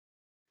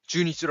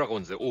中日ドラゴ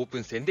ンズオープ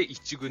ン戦で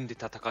1軍で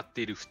戦っ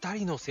ている2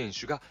人の選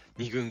手が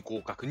2軍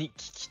降格に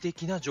危機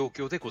的な状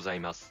況でござい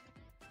ます。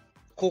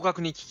降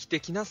格に危機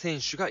的な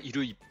選手がい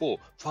る一方、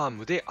ファー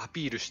ムでア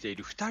ピールしてい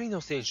る2人の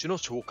選手の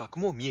昇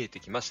格も見えて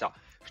きました。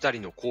2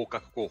人の降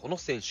格候補の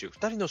選手、2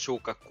人の昇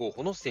格候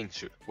補の選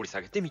手、掘り下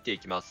げて見てい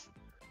きます。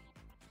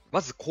ま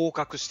ず降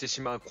格して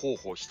しまう候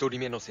補1人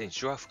目の選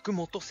手は福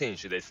本選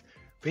手です。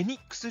フェニ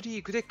ックス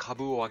リーグで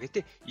株を上げ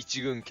て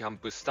1軍キャン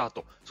プスター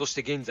ト、そし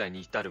て現在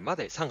に至るま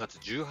で3月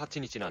18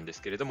日なんで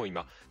すけれども、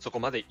今そこ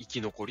まで生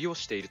き残りを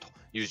していると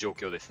いう状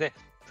況ですね。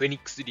フェニ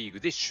ックスリーグ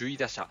で首位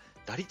打者、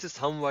打率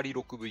3割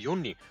6分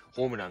4厘、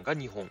ホームランが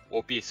2本、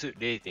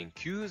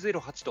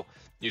OPS0.908 と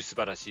いう素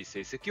晴らしい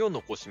成績を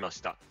残しまし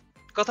た。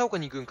片岡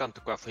2軍監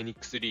督はフェニッ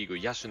クスリーグ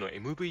野手の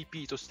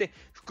MVP として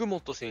福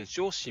本選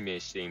手を指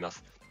名していま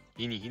す。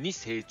日に日に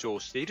成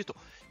長していると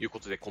いうこ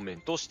とでコメ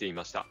ントをしてい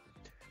ました。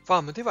ファ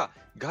ームでは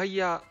外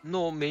野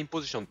のメイン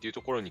ポジションという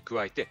ところに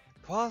加えて、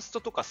ファースト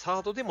とか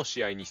サードでも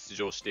試合に出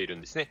場している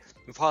んですね。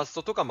ファース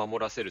トとか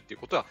守らせるっていう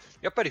ことは、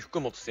やっぱり福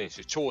本選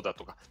手、長打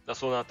とか、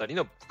そのあたり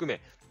の含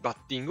め、バッ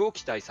ティングを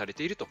期待され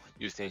ていると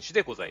いう選手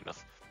でございま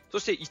す。そ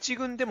して1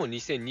軍でも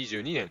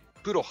2022年、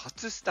プロ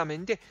初スタメ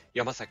ンで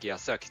山崎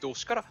康晃投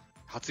手から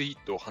初ヒ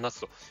ットを放つ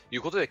とい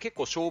うことで、結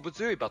構勝負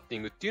強いバッティ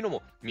ングっていうの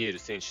も見える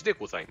選手で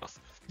ございま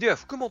す。では、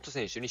福本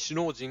選手に首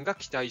脳陣が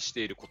期待して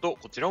いること、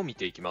こちらを見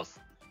ていきま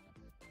す。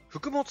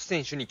福本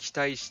選手に期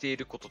待してい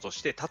ることと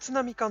して、立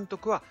浪監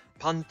督は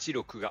パンチ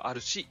力がある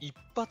し、一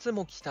発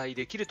も期待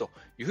できると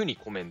いうふうに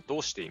コメント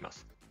をしていま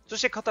す。そ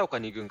して片岡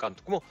2軍監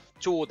督も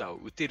長打を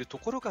打てると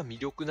ころが魅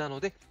力なの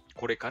で、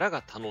これから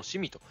が楽し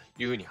みと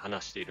いうふうに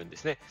話しているんで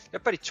すね。や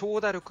っぱり長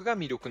打力が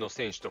魅力の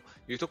選手と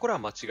いうところは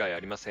間違いあ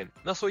りません。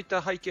そういっ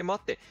た背景もあ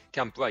って、キ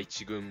ャンプは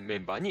1軍メ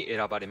ンバーに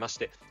選ばれまし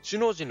て、首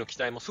脳陣の期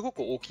待もすご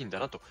く大きいんだ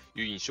なと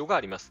いう印象が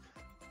あります。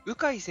鵜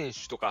飼選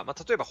手とか、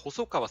例えば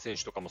細川選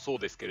手とかもそう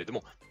ですけれど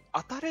も、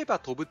当たれば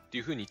飛ぶって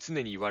いうふうに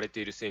常に言われて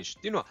いる選手っ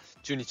ていうのは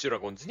中日ドラ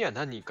ゴンズには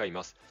何人かい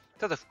ます。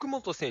ただ福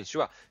本選手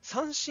は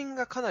三振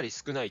がかなり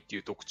少ないってい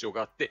う特徴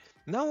があって、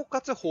なお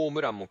かつホー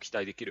ムランも期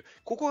待できる。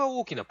ここが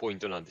大きなポイン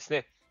トなんです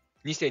ね。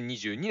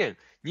2022年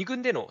2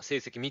軍での成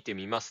績見て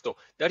みますと、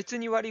打率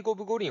2割5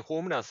分5厘、ホ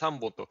ームラン3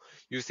本と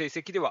いう成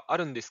績ではあ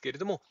るんですけれ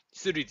ども、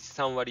出塁率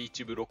3割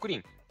1分6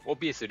厘、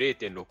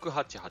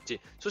OPS0.688、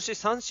そして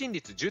三振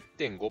率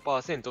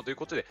 10.5% という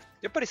ことで、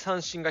やっぱり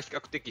三振が比較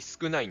的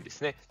少ないんで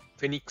すね。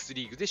フェニックス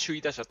リーグで首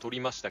位打者取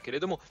りましたけれ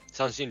ども、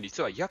三振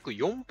率は約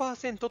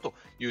 4% と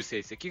いう成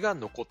績が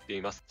残って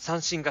います。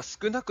三振が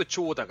少なく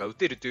長打が打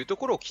てるというと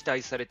ころを期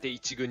待されて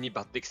1軍に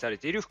抜擢され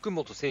ている福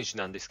本選手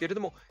なんですけれ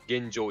ども、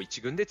現状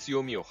1軍で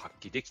強みを発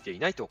揮できてい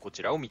ないと、こ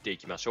ちらを見てい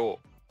きましょ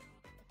う。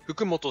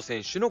福本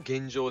選手の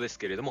現状です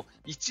けれども、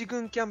1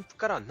軍キャンプ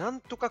からなん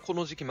とかこ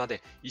の時期ま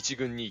で1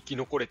軍に生き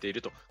残れてい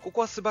ると、こ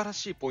こは素晴ら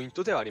しいポイン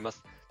トではありま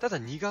す。ただ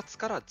2月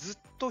からずっ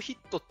とヒッ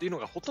トっていうの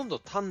がほとんど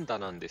単打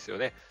なんですよ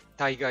ね。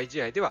対外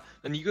試合では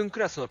2軍ク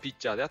ラスのピッ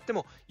チャーであって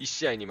も1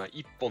試合に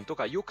1本と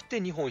か、よくて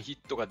2本ヒ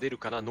ットが出る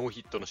かな、ノー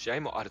ヒットの試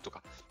合もあると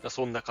か、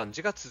そんな感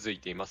じが続い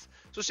ています。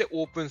そして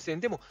オープン戦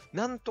でも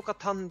なんとか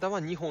単打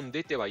は2本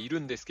出てはいる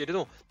んですけれど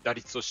も、打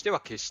率としては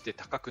決して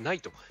高くな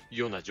いという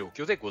ような状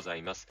況でござ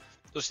います。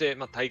そして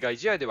対外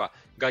試合では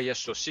外野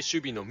手として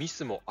守備のミ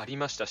スもあり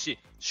ましたし、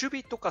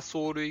守備とか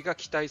走塁が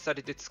期待さ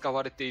れて使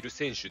われている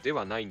選手で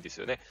はないんです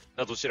よね。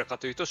どちらか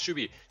というと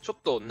守備ちょ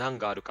っと難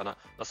があるかな、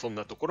そん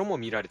なところも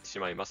見られてし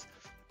まいます。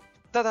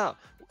ただ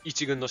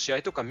1軍の試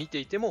合とか見て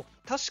いても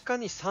確か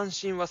に三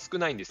振は少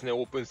ないんですね。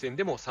オープン戦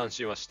でも三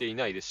振はしてい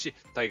ないですし、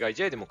対外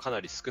試合でもかな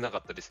り少なか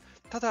ったです。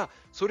ただ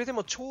それで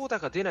も長打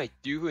が出ないっ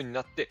ていう風に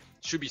なって、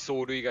守備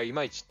走塁がい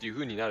まいちっていう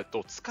風になる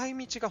と、使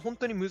い道が本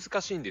当に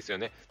難しいんですよ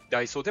ね。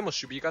ダイソーでも守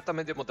備固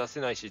めでも出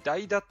せないし、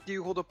代打ってい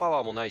うほどパ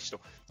ワーもないしと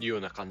いうよ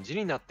うな感じ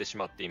になってし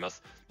まっていま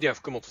す。では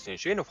福本選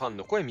手へのファン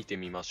の声見て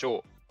みまし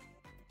ょう。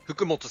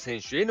福本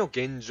選手への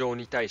現状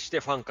に対して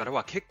ファンから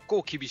は結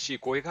構厳しい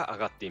声が上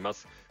がっていま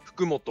す。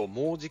福本、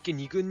もうじき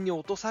2軍に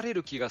落とされ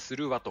る気がす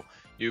るわと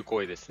いう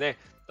声ですね。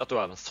あと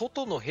は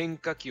外の変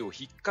化球を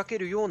引っ掛け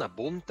るような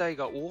凡退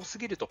が多す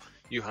ぎると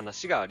いう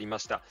話がありま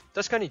した。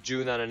確かに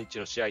17日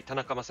の試合、田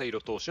中将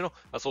大投手の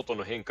外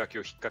の変化球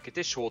を引っ掛け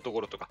てショート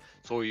ゴロとか、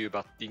そういう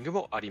バッティング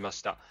もありま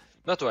した。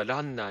あとは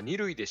ランナー2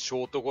塁でシ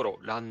ョートゴロ、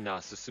ランナ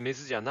ー進め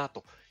ずじゃな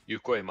という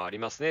声もあり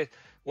ますね。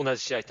同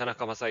じ試合、田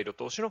中将大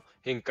投手の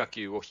変化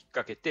球を引っ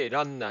掛けて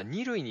ランナー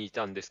2塁にい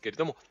たんですけれ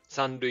ども、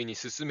3塁に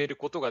進める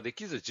ことがで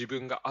きず自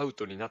分がアウ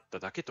トになった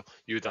だけと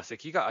いう打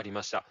席があり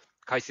ました。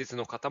解説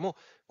の方も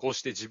こう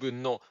して自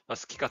分の好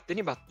き勝手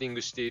にバッティン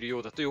グしているよ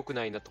うだと良く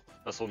ないなと、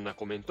そんな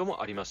コメント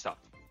もありました。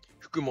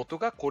福本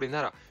がこれ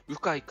なら鵜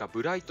飼か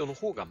ブライトの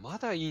方がま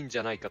だいいんじ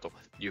ゃないかと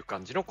いう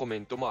感じのコメ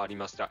ントもあり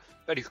ました。や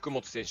っぱり福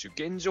本選手、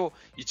現状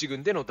1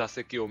軍での打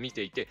席を見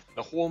ていて、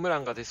ホームラ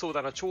ンが出そう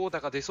だな、長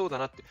打が出そうだ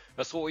なって、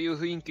そういう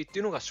雰囲気って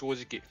いうのが正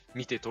直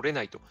見て取れ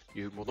ないと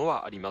いうもの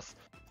はあります。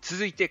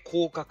続いて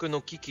降格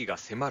の危機が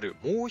迫る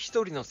もう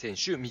一人の選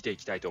手見てい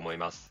きたいと思い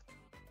ます。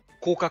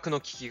降格の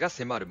危機が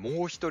迫る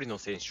もう一人の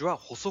選手は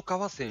細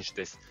川選手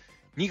です。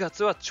2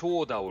月は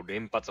長打を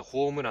連発、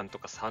ホームランと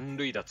か三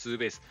塁打、ツー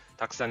ベース、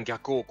たくさん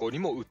逆方向に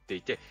も打って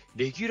いて、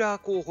レギュラ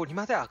ー候補に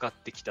まで上がっ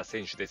てきた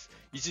選手です。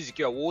一時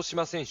期は大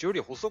島選手よ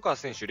り細川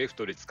選手レフ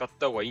トで使っ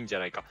た方がいいんじゃ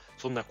ないか、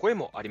そんな声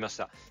もありまし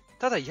た。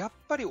ただやっ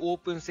ぱりオー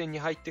プン戦に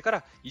入ってか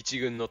ら1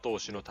軍の投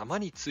手の球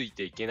につい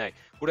ていけない。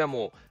これは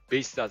もうベ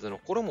イスターズの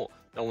頃も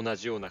同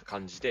じような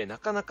感じで、な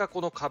かなか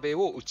この壁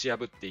を打ち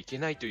破っていけ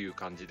ないという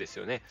感じです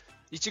よね。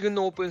1軍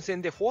のオープン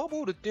戦でフォア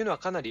ボールっていうのは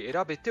かなり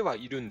選べては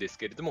いるんです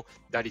けれども、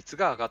打率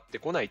が上がって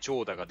こない、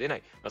長打が出な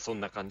い、そ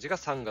んな感じが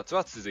3月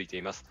は続いて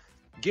います。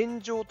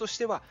現状とし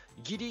ては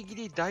ギリギ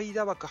リ代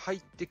打枠入っ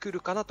てくる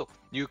かなと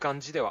いう感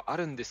じではあ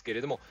るんですけ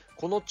れども、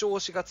この調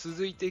子が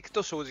続いていく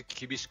と正直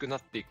厳しくな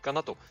っていくか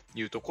なと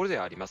いうところで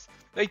はあります。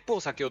一方、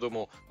先ほど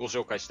もご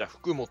紹介した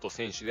福本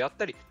選手であっ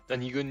たり、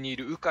2軍にい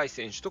る鵜飼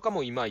選手とか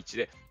もいまいち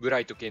で、ブ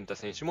ライト健太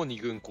選手も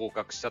2軍降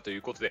格したとい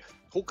うことで、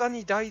他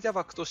に代打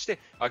枠として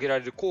挙げら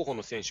れる候補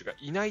の選手が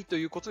いないと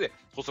いうことで、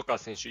細川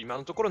選手今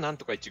のところなん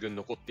とか1軍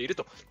残っている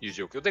という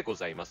状況でご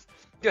ざいます。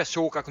では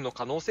昇格の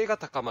可能性が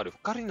高まる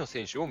2人の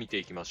選手を見て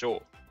いきましょ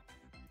う。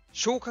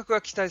昇格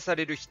が期待さ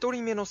れる1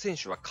人目の選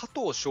手は加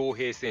藤翔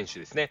平選手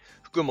ですね。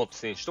福本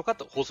選手とか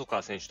細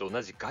川選手と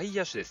同じ外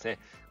野手ですね。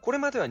これ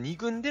までは2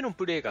軍での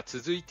プレーが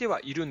続いては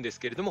いるんです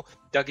けれども、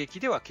打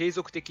撃では継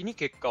続的に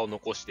結果を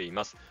残してい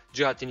ます。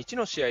18日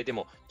の試合で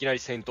もいきなり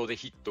先頭で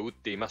ヒットを打っ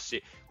ています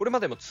し、これ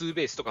までもツー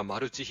ベースとかマ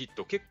ルチヒッ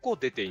ト結構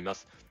出ていま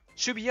す。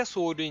守備や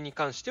走塁に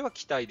関しては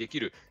期待でき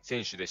る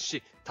選手です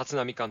し、立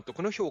浪監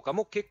督の評価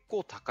も結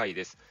構高い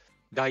です。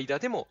代打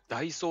でも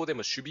代走でも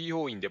守備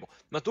要員でも、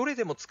どれ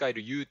でも使え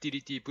るユーティ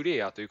リティプレイ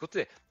ヤーということ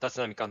で、立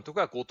浪監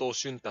督は後藤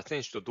俊太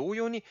選手と同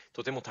様に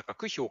とても高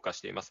く評価し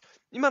ています。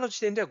今の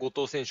時点では後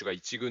藤選手が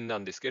1軍な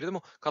んですけれど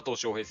も、加藤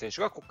翔平選手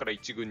がここから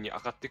1軍に上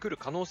がってくる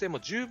可能性も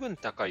十分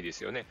高いで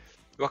すよね。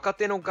若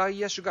手の外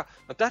野手が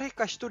誰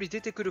か1人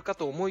出てくるか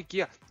と思いき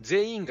や、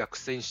全員が苦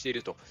戦してい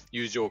ると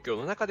いう状況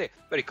の中で、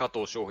やっぱり加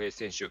藤翔平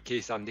選手、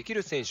計算でき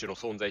る選手の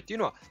存在という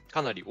のは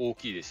かなり大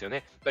きいですよね。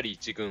やっぱり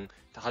1軍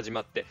始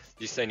まって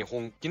実際に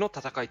本気の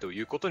戦いと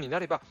いうことにな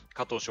れば、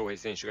加藤翔平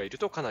選手がいる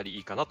とかなりい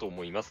いかなと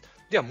思います。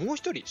ではもう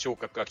1人昇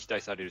格が期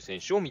待される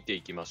選手を見て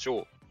いきまし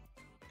ょう。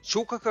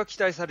昇格が期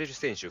待される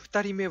選手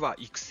2人目は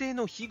育成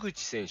の樋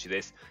口選手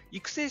です。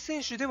育成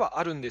選手では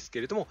あるんですけ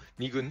れども、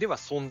2軍では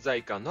存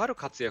在感のある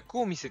活躍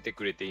を見せて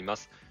くれていま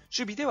す。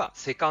守備では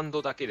セカン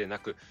ドだけでな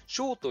く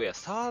ショートや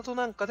サード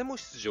なんかでも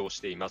出場し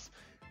ています。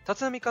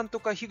立浪監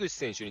督は樋口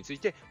選手につい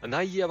て、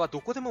内野は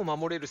どこでも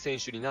守れる選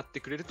手になって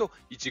くれると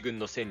1軍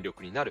の戦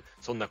力になる、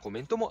そんなコ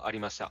メントもあり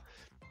ました。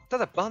た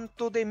だバン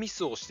トでミ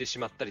スをしてし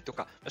まったりと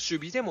か、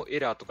守備でもエ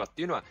ラーとかっ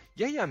ていうのは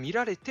やや見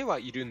られては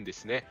いるんで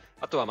すね。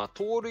あとは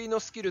盗塁の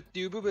スキルって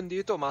いう部分でい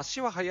うと、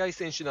足は速い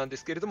選手なんで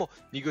すけれども、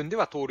2軍で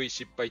は盗塁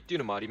失敗っていう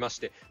のもありまし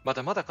て、ま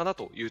だまだかな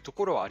というと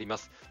ころはありま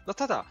す。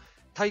ただ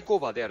対抗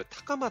馬である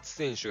高松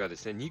選手がで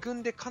すね、2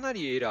軍でかな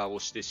りエラーを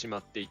してしま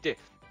っていて、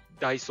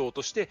代走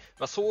として、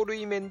走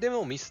塁面で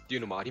のミスってい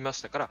うのもありま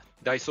したから、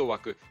代走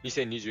枠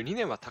2022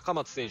年は高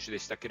松選手で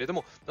したけれど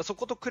も、そ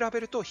こと比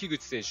べると樋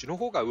口選手の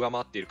方が上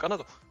回っているかな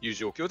という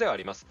状況ではあ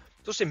ります。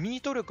そしてミー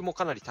ト力も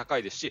かなり高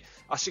いですし、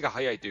足が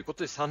速いというこ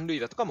とで三塁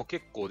打とかも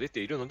結構出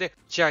ているので、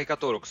支配下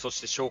登録そし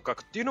て昇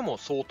格っていうのも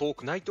そう遠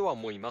くないとは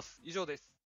思います。以上です。